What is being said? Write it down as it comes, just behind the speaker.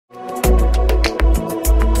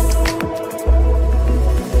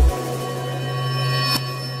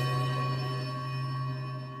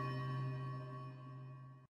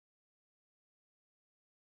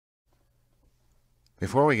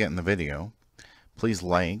Before we get in the video, please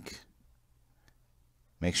like,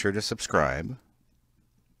 make sure to subscribe,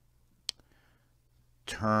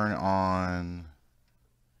 turn on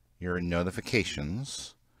your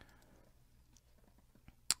notifications,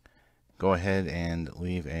 go ahead and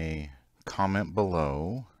leave a comment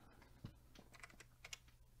below,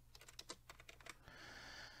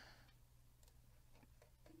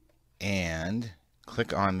 and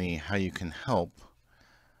click on the how you can help,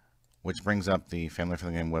 which brings up the Family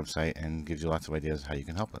Friendly Game website and gives you lots of ideas how you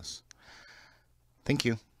can help us. Thank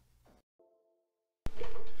you.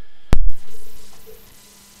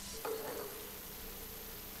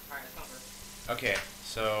 Okay,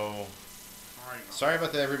 so sorry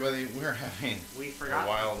about that, everybody. We're having a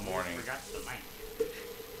wild morning. We forgot the mic.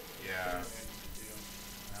 Yeah.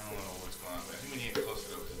 I don't know what's going on, but I think we need to get closer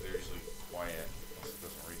though because they're usually quiet unless it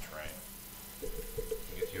doesn't retrain.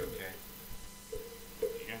 Can get you okay?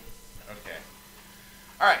 Yeah. Okay.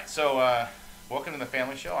 All right, so welcome to the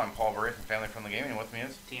Family Show. I'm Paul Burry from Family Friendly Gaming, and with me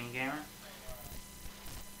is Team Gamer.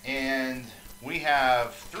 And we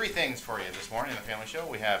have three things for you this morning in the Family Show.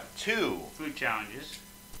 We have two food challenges.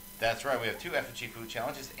 That's right. We have two FFG food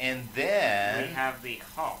challenges, and then we have the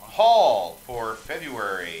haul for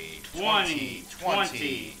February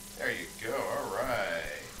 2020. There you go. All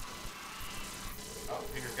right. Oh,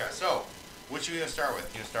 Peter's got it. So, which are you gonna start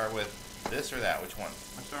with? You gonna start with this or that? Which one?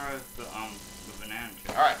 Let's start with the banana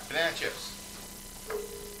chips. All right, banana chips.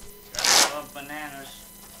 I love bananas.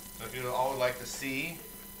 So if you all would like to see.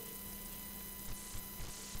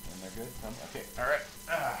 And they're good? Okay, all right.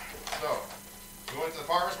 So, we went to the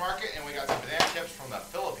farmer's market and we got some banana chips from the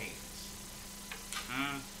Philippines.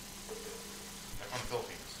 They're from the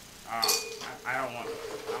Philippines. I don't like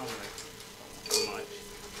much.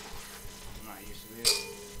 I'm not used to this.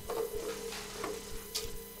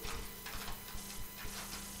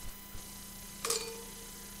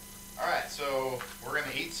 All right, so we're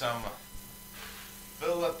gonna eat some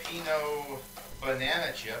Filipino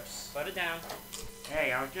banana chips. Put it down.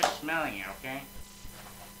 Hey, I was just smelling it, okay?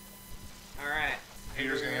 Alright.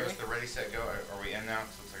 Peter's gonna give us the ready, set, go. Are we in now?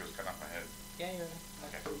 'Cause it looks like it was cut off my head. Yeah, you're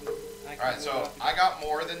Okay. Alright, so I got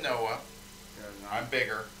more than Noah. I'm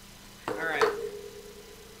bigger. Alright.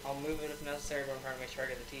 I'll move it if necessary, but I'm trying to make sure I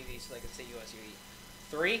get the TV so they can see you as you eat.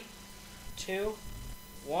 3, 2,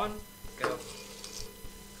 1, go.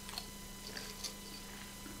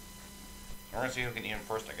 We're gonna see who can eat them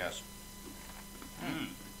first, I guess.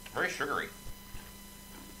 Very sugary.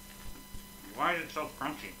 Why is it so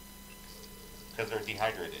crunchy? Because they're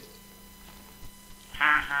dehydrated.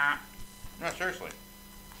 Ha ha. No, seriously.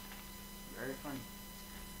 Very funny.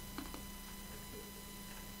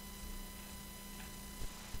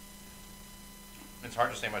 It's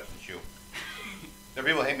hard to say much than chew. There are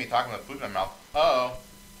people who hate me talking with food in my mouth. Uh-oh.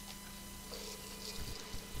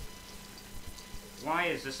 Why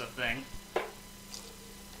is this a thing?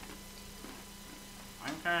 I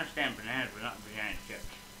can understand bananas, but not banana chips.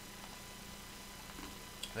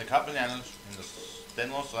 They cut bananas into thin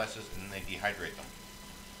little slices and then they dehydrate them.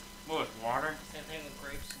 Well, it's water. Same thing with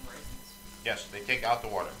grapes and raisins. Yes, they take out the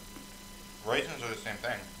water. Raisins are the same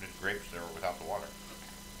thing, just grapes that are without the water.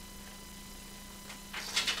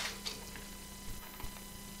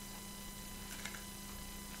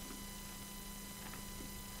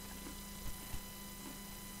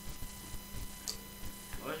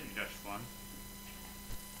 Well, this is just fun.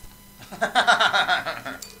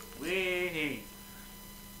 Wee.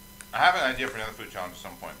 I have an idea for another food challenge at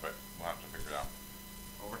some point, but we'll have to figure it out.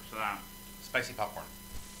 Well, what's that? Spicy popcorn.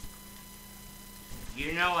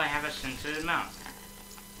 You know I have a sensitive mouth.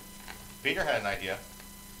 Peter had an idea.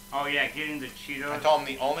 Oh yeah, getting the Cheetos. I told him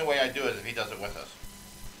the only way I do it is if he does it with us.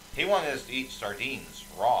 He wanted us to eat sardines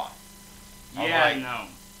raw. Yeah, I know.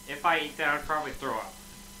 If I eat that, I'd probably throw up.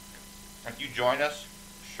 If you join us,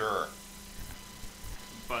 sure.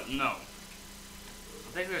 But no.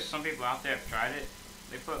 I think there's some people out there have tried it.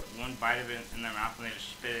 They put one bite of it in their mouth and they just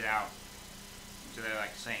spit it out into their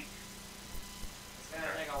like sink. It's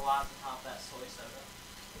gonna take a lot to top that soy soda.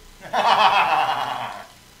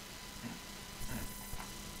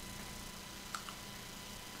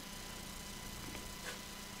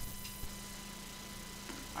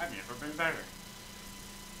 I've never been better.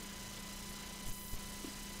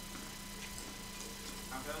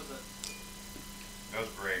 How goes it? That was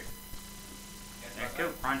great. It's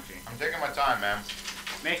too crunchy. I'm taking my time, man.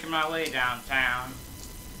 Making my way downtown.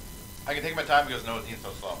 I can take my time because Noah's eating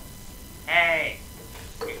so slow. Hey,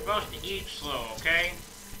 you're supposed to eat slow, okay?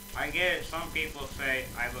 I get it, some people say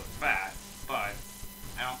I look fat, but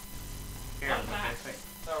I don't care Fun what fact, they say.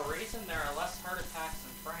 the reason there are less heart attacks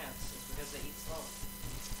in France is because they eat slow.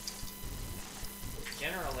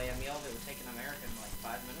 generally a meal that would take an American like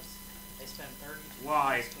 5 minutes, they spend 32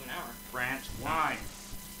 Why? minutes to an hour. France, why?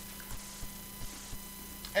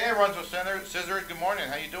 Hey, everyone's with Scissors. Good morning.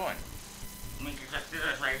 How you doing? Let me get this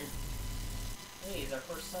right. Hey, he's our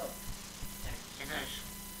first sub. Scissors.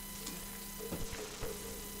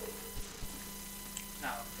 No,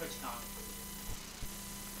 TwitchCon.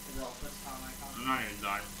 The little TwitchCon icon. I'm not even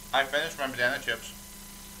done. I finished my banana chips.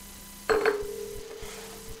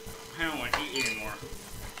 I don't want to eat anymore.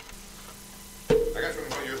 I guess we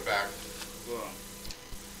can put yours back. Cool.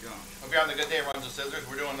 Go. Hope you're having a good day, Runs with Scissors.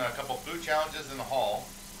 We're doing a couple food challenges in the hall.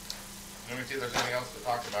 Let me see if there's anything else to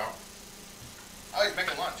talk about. Oh, he's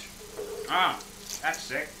making lunch. Ah, that's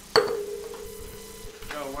sick.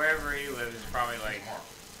 So wherever he lives is probably like, More.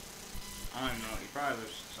 I don't even know, he probably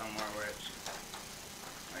lives somewhere where it's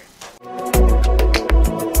like